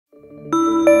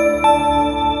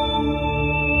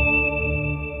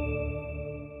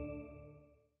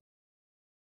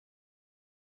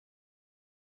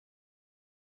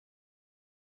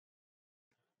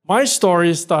My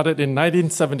story started in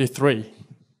 1973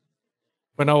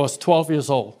 when I was 12 years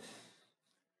old.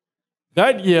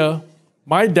 That year,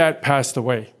 my dad passed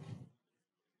away.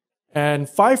 And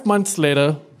 5 months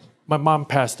later, my mom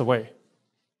passed away.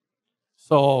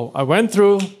 So I went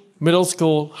through middle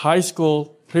school, high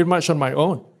school, pretty much on my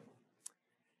own.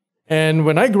 And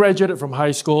when I graduated from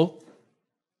high school,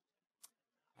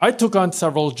 I took on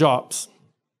several jobs.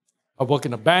 I worked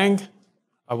in a bank,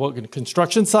 I worked in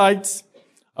construction sites,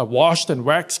 I washed and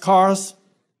waxed cars.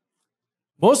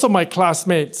 Most of my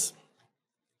classmates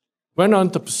went on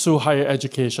to pursue higher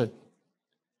education.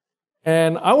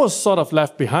 And I was sort of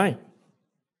left behind.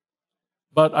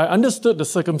 But I understood the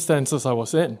circumstances I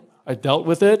was in. I dealt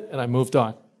with it and I moved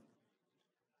on.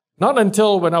 Not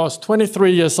until when I was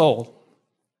 23 years old,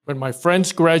 when my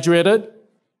friends graduated,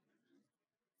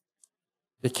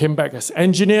 they came back as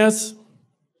engineers,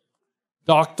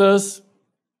 doctors,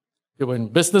 they were in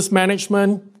business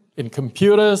management, in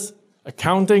computers,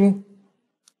 accounting,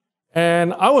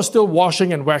 and I was still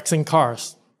washing and waxing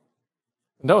cars.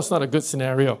 And that was not a good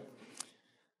scenario.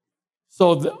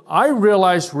 So I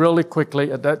realized really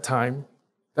quickly at that time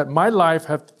that my life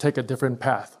had to take a different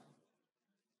path.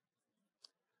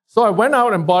 So I went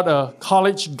out and bought a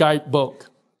college guidebook.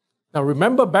 Now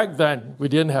remember back then, we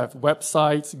didn't have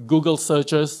websites, Google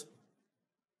searches.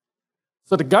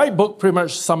 So the guidebook pretty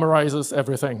much summarizes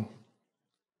everything.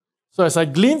 So as I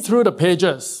gleaned through the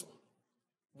pages,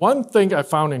 one thing I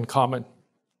found in common: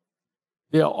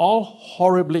 they are all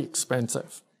horribly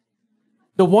expensive.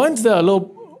 The ones that are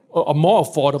more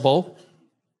affordable,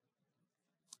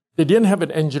 they didn't have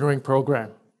an engineering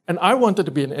program. And I wanted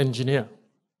to be an engineer.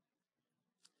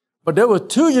 But there were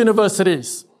two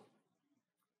universities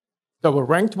that were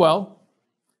ranked well,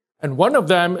 and one of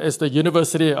them is the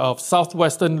University of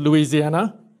Southwestern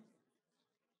Louisiana,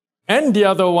 and the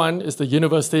other one is the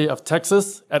University of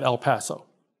Texas at El Paso.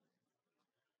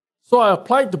 So I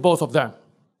applied to both of them.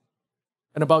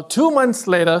 And about 2 months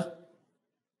later,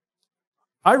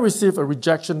 I received a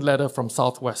rejection letter from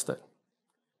Southwestern.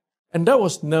 And that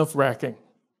was nerve-wracking.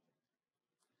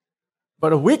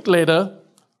 But a week later,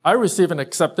 I received an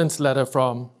acceptance letter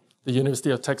from the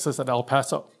University of Texas at El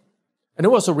Paso. And it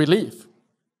was a relief.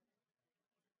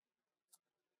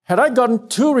 Had I gotten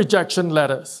 2 rejection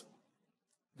letters,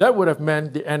 that would have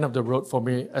meant the end of the road for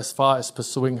me as far as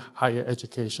pursuing higher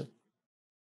education.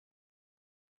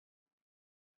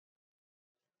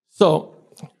 So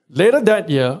later that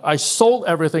year, I sold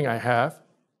everything I have.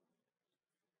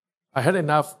 I had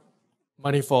enough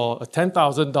money for a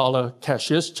 $10,000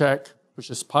 cashier's check, which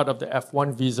is part of the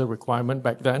F1 visa requirement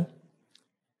back then.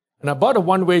 And I bought a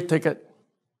one-way ticket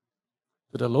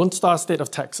to the Lone Star State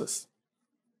of Texas.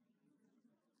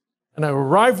 And I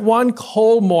arrived one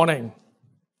cold morning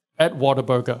at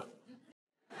Whataburger.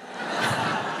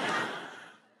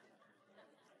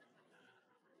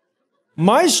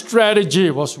 My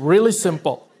strategy was really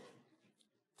simple.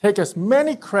 Take as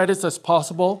many credits as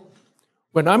possible.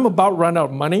 When I'm about to run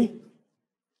out of money,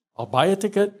 I'll buy a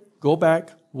ticket, go back,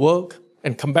 work,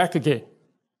 and come back again.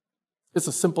 It's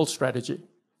a simple strategy.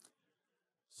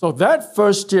 So that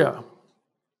first year,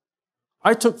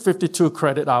 I took 52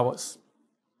 credit hours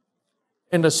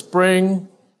in the spring,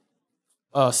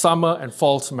 summer, and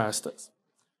fall semesters.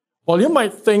 Well, you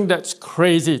might think that's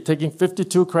crazy, taking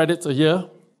 52 credits a year.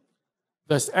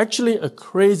 There's actually a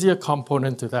crazier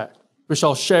component to that, which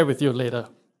I'll share with you later.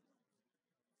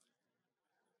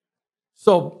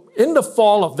 So in the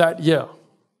fall of that year,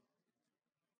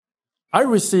 I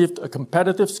received a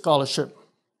competitive scholarship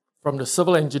from the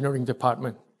civil engineering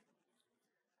department.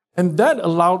 And that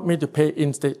allowed me to pay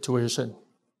in-state tuition.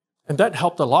 And that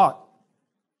helped a lot.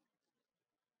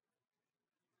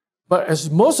 But as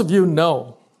most of you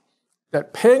know,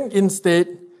 that paying in-state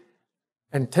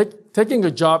and taking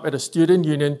a job at a student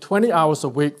union 20 hours a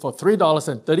week for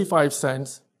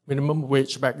 $3.35, minimum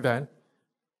wage back then,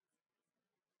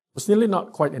 was nearly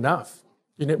not quite enough.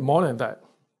 You need more than that.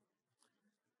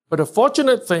 But the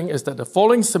fortunate thing is that the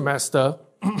following semester,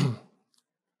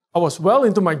 I was well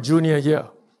into my junior year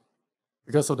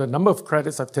because of the number of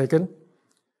credits I've taken,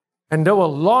 and there were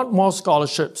a lot more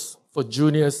scholarships for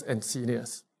juniors and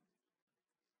seniors.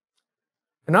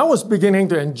 And I was beginning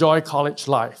to enjoy college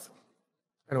life,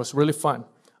 and it was really fun.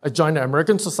 I joined the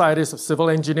American Societies of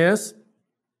Civil Engineers.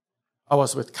 I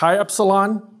was with Chi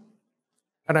Epsilon,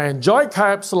 and I enjoyed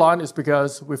Chi Epsilon is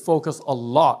because we focused a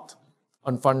lot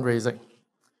on fundraising.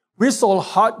 We sold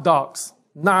hot dogs,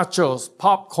 nachos,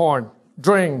 popcorn,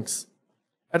 drinks,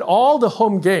 at all the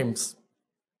home games,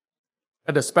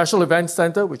 at the Special Events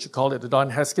Center, which you call it the Don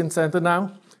Haskins Center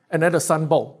now, and at the Sun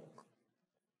Bowl.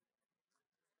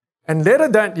 And later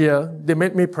that year, they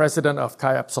made me president of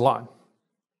Chi Epsilon.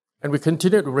 And we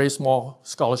continued to raise more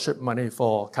scholarship money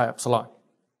for Chi Epsilon.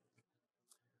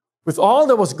 With all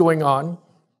that was going on,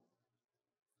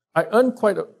 I earned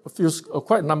quite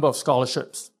a number of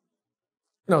scholarships.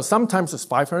 You know, sometimes it's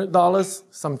 $500,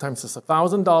 sometimes it's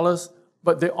 $1,000,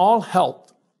 but they all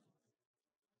helped.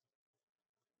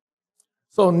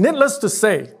 So needless to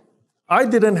say, I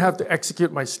didn't have to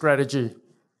execute my strategy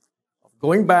of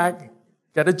going back,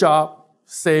 get a job,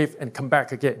 save, and come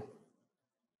back again.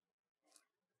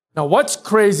 Now, what's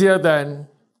crazier than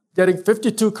getting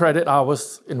 52 credit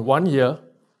hours in 1 year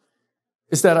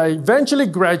is that I eventually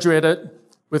graduated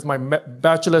with my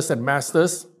bachelor's and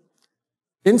master's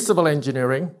in civil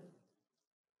engineering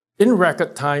in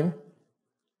record time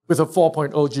with a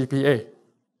 4.0 GPA.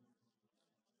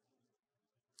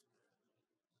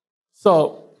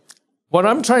 So what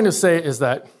I'm trying to say is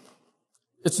that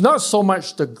it's not so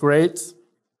much the grades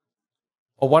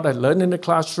or what I learned in the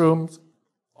classrooms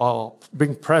or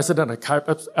being president of Chi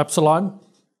Epsilon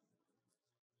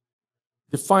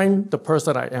defined the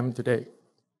person I am today.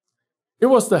 It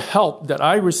was the help that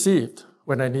I received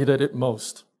when I needed it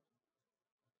most.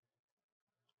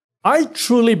 I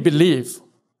truly believe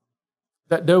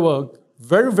that there were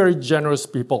very, very generous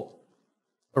people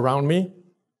around me,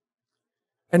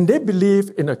 and they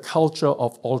believe in a culture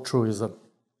of altruism.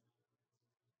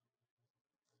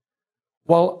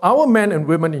 While our men and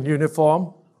women in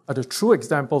uniform are the true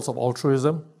examples of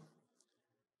altruism,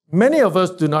 many of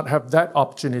us do not have that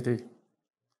opportunity.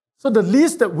 So the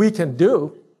least that we can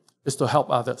do is to help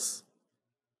others.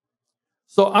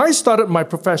 So I started my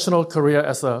professional career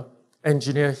as an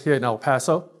engineer here in El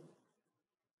Paso.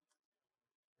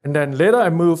 And then later I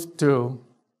moved to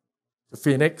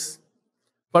Phoenix.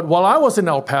 But while I was in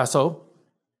El Paso,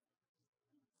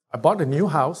 I bought a new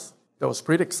house that was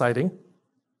pretty exciting.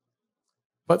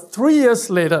 But 3 years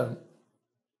later,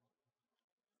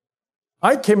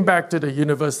 I came back to the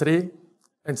university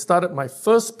and started my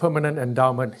first permanent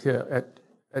endowment here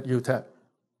at UTEP.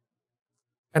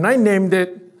 And I named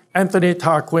it Anthony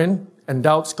Tarquin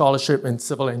Endowed Scholarship in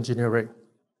Civil Engineering.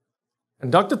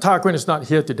 And Dr. Tarquin is not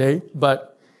here today,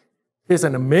 but he's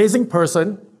an amazing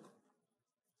person,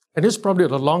 and he's probably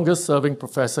the longest serving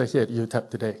professor here at UTEP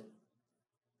today.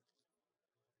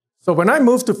 So when I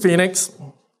moved to Phoenix,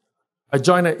 I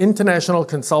joined an international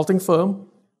consulting firm,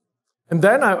 and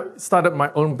then I started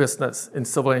my own business in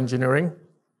civil engineering,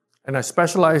 and I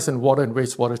specialize in water and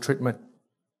wastewater treatment.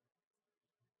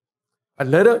 I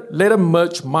later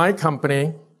merged my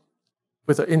company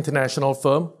with an international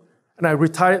firm, and I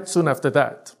retired soon after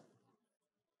that.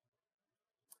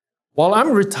 While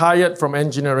I'm retired from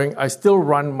engineering, I still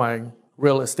run my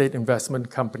real estate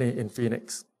investment company in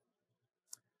Phoenix.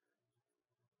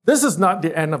 This is not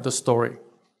the end of the story.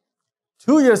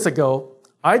 2 years ago,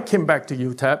 I came back to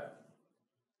UTEP,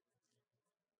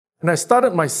 and I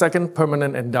started my second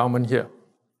permanent endowment here.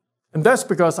 And that's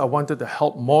because I wanted to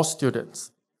help more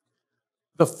students.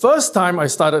 The first time I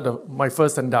started my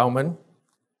first endowment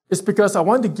is because I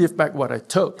wanted to give back what I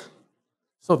took.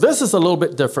 So this is a little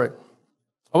bit different.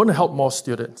 I want to help more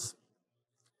students.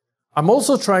 I'm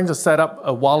also trying to set up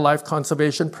a wildlife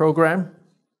conservation program.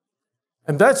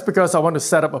 And that's because I want to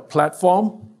set up a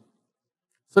platform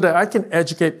so that I can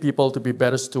educate people to be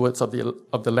better stewards of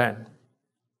the land.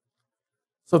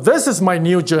 So this is my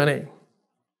new journey.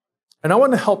 And I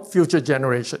want to help future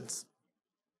generations.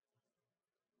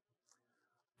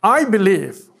 I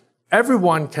believe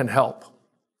everyone can help.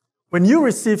 When you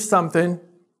receive something,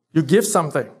 you give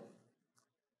something.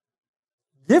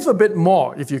 Give a bit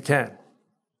more if you can.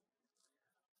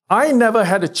 I never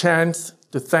had a chance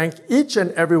to thank each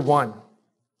and every one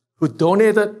who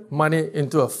donated money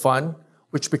into a fund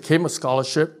which became a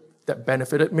scholarship that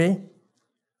benefited me.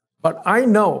 But I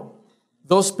know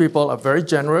those people are very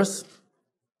generous,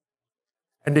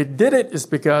 and they did it is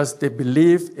because they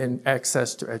believe in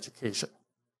access to education.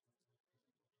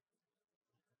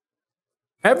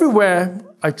 Everywhere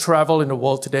I travel in the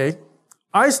world today,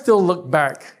 I still look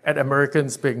back at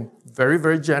Americans being very,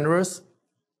 very generous,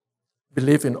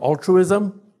 believe in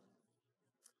altruism,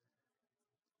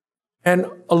 and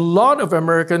a lot of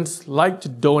Americans like to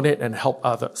donate and help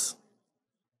others.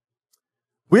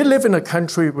 We live in a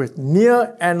country with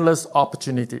near endless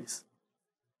opportunities,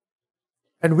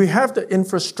 and we have the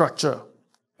infrastructure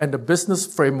and the business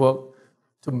framework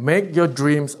to make your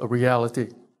dreams a reality,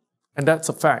 and that's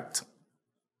a fact.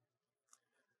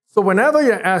 So whenever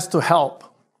you're asked to help,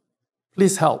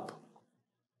 please help.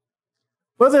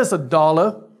 Whether it's $1,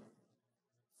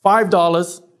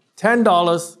 $5,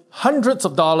 $10, hundreds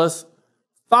of dollars,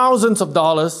 thousands of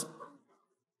dollars,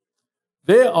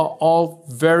 They are all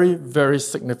very, very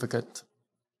significant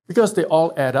because they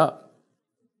all add up.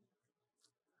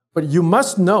 But you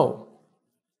must know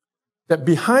that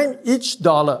behind each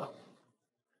dollar,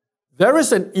 there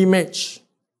is an image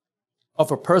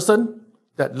of a person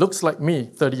that looks like me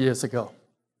 30 years ago,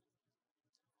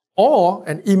 or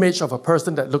an image of a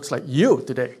person that looks like you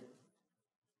today.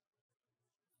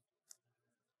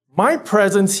 My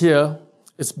presence here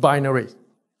is binary.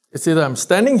 It's either I'm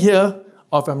standing here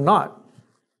or if I'm not.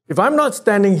 If I'm not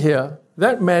standing here,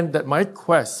 that meant that my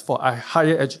quest for a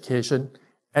higher education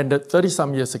ended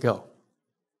 30-some years ago.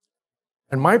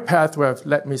 And my path would have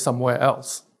led me somewhere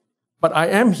else. But I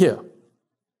am here.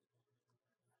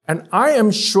 And I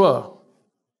am sure,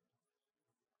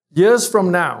 years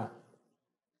from now,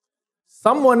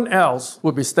 someone else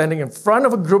will be standing in front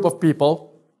of a group of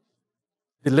people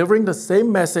delivering the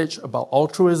same message about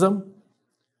altruism,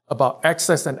 about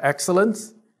access and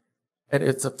excellence, and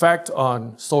its effect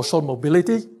on social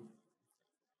mobility.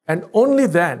 And only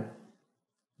then,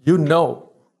 you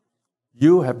know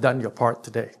you have done your part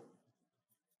today.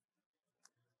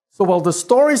 So while the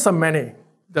stories are many,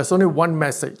 there's only one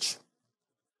message.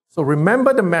 So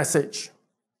remember the message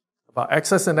about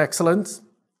access and excellence,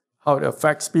 how it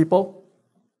affects people.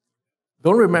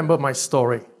 Don't remember my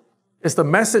story. It's the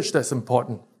message that's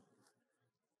important.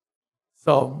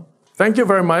 So thank you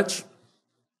very much.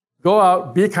 Go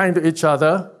out, be kind to each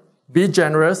other, be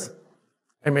generous,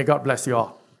 and may God bless you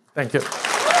all. Thank you.